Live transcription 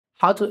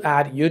How to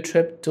add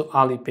YouTrip to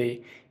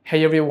Alipay.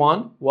 Hey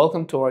everyone,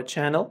 welcome to our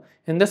channel.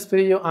 In this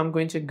video, I'm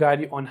going to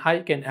guide you on how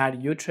you can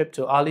add YouTrip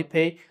to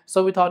Alipay.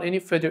 So without any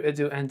further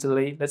ado and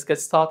delay, let's get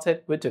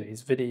started with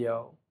today's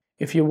video.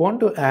 If you want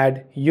to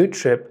add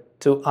YouTrip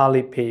to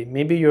Alipay,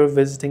 maybe you're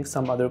visiting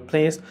some other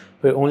place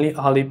where only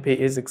Alipay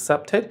is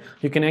accepted,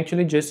 you can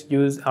actually just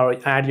use or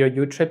add your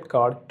YouTrip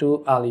card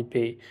to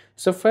Alipay.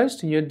 So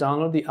first you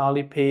download the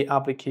Alipay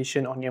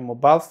application on your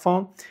mobile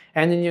phone,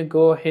 and then you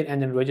go ahead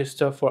and then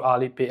register for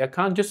Alipay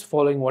account, just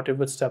following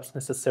whatever steps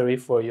necessary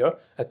for your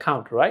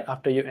account, right?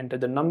 After you enter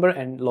the number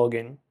and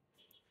login.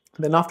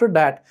 Then after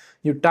that,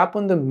 you tap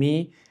on the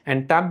Me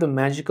and tap the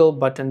magical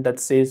button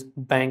that says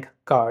Bank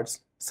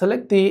Cards.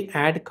 Select the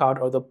Add Card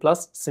or the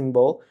plus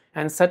symbol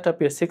and set up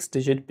your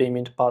 6-digit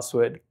payment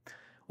password.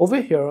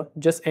 Over here,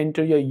 just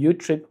enter your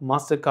YouTrip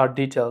Mastercard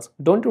details.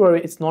 Don't worry,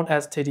 it's not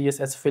as tedious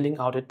as filling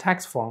out a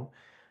tax form.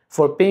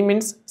 For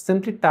payments,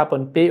 simply tap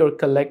on Pay or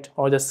Collect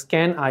or the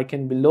scan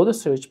icon below the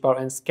search bar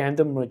and scan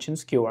the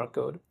merchant's QR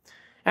code.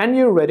 And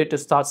you're ready to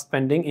start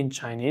spending in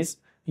Chinese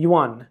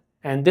yuan.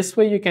 And this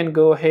way you can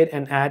go ahead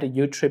and add a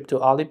YouTrip to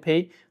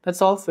Alipay.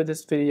 That's all for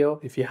this video.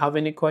 If you have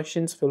any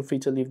questions, feel free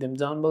to leave them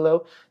down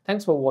below.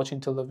 Thanks for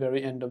watching till the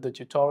very end of the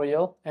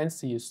tutorial, and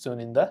see you soon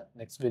in the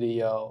next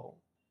video.